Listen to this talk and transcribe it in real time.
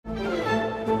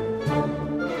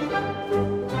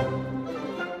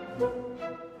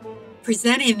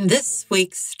Presenting this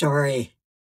week's story,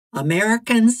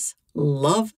 Americans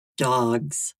Love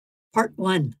Dogs, Part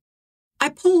 1. I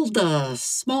pulled a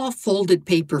small folded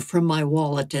paper from my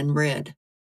wallet and read,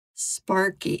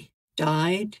 Sparky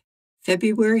died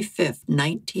February 5th,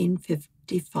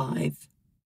 1955.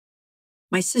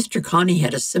 My sister Connie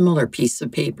had a similar piece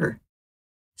of paper.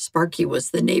 Sparky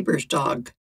was the neighbor's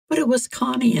dog, but it was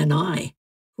Connie and I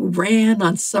who ran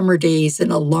on summer days in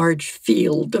a large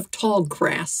field of tall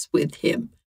grass with him.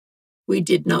 We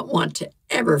did not want to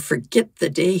ever forget the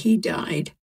day he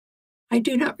died. I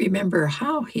do not remember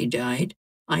how he died.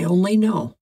 I only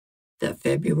know that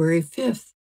February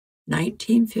 5th,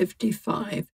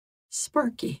 1955,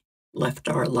 Sparky left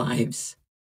our lives.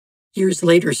 Years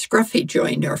later, Scruffy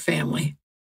joined our family.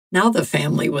 Now the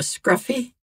family was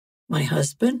Scruffy, my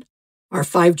husband, our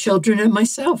 5 children, and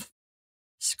myself.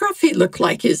 Scruffy looked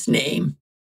like his name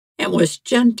and was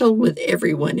gentle with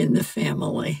everyone in the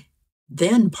family.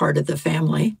 Then part of the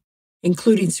family,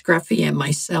 including Scruffy and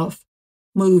myself,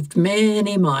 moved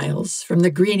many miles from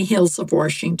the green hills of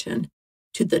Washington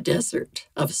to the desert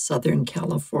of Southern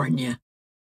California.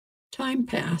 Time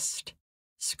passed.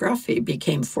 Scruffy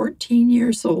became 14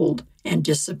 years old and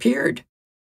disappeared.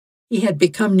 He had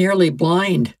become nearly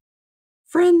blind.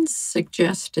 Friends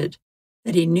suggested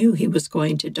that he knew he was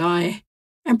going to die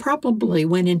and probably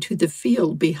went into the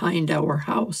field behind our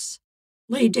house,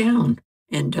 lay down,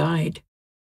 and died.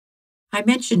 I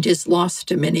mentioned his loss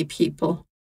to many people.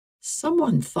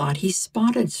 Someone thought he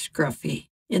spotted Scruffy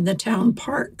in the town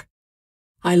park.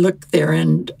 I looked there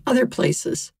and other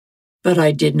places, but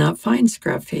I did not find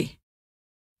Scruffy.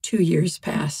 2 years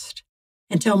passed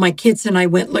until my kids and I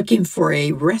went looking for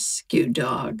a rescue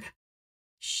dog.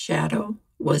 Shadow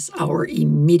was our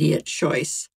immediate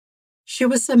choice. She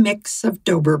was a mix of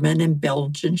Doberman and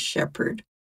Belgian Shepherd.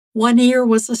 One ear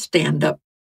was a stand-up.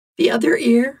 The other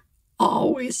ear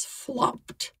always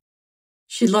flopped.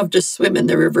 She loved to swim in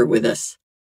the river with us.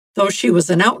 Though she was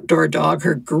an outdoor dog,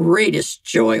 her greatest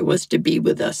joy was to be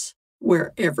with us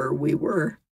wherever we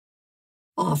were.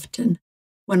 Often,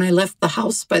 when I left the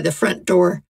house by the front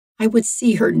door, I would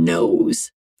see her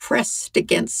nose pressed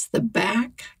against the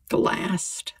back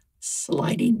glassed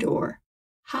sliding door.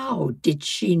 How did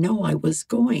she know I was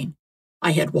going?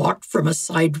 I had walked from a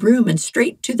side room and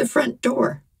straight to the front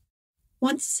door.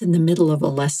 Once in the middle of a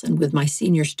lesson with my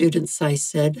senior students, I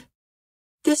said,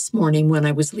 "This morning when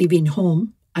I was leaving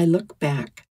home, I looked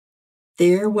back.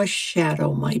 There was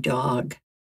Shadow, my dog,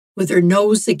 with her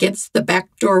nose against the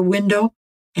back door window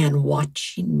and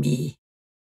watching me."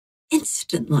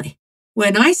 Instantly,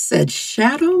 when I said,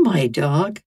 "Shadow, my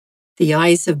dog," the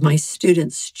eyes of my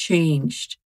students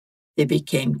changed. They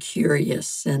became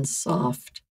curious and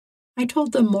soft. I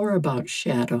told them more about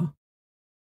Shadow.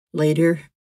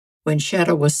 Later, when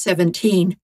Shadow was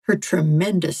 17, her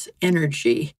tremendous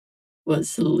energy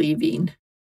was leaving.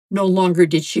 No longer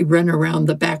did she run around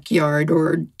the backyard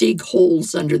or dig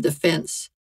holes under the fence.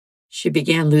 She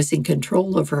began losing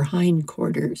control of her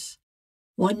hindquarters.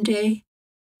 One day,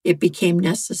 it became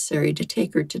necessary to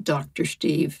take her to Dr.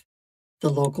 Steve, the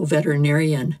local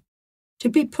veterinarian, to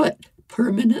be put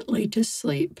permanently to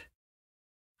sleep.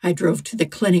 I drove to the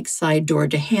clinic side door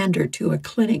to hand her to a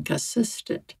clinic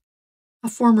assistant. A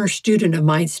former student of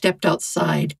mine stepped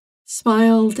outside,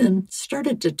 smiled, and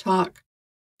started to talk.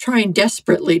 Trying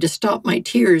desperately to stop my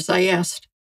tears, I asked,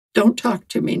 "Don't talk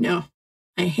to me now."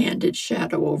 I handed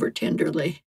Shadow over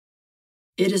tenderly.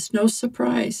 It is no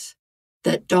surprise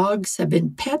that dogs have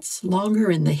been pets longer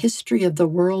in the history of the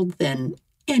world than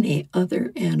any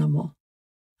other animal.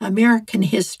 American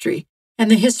history and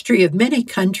the history of many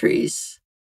countries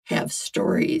have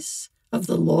stories of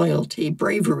the loyalty,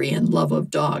 bravery, and love of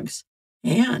dogs,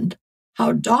 and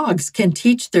how dogs can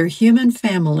teach their human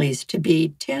families to be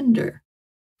tender,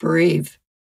 brave,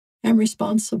 and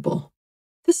responsible.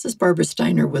 This is Barbara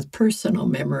Steiner with Personal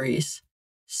Memories.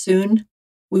 Soon,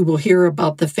 we will hear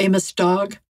about the famous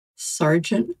dog,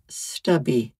 Sergeant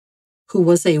Stubby, who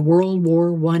was a World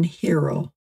War I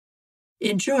hero.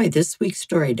 Enjoy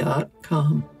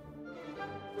thisweekstory.com.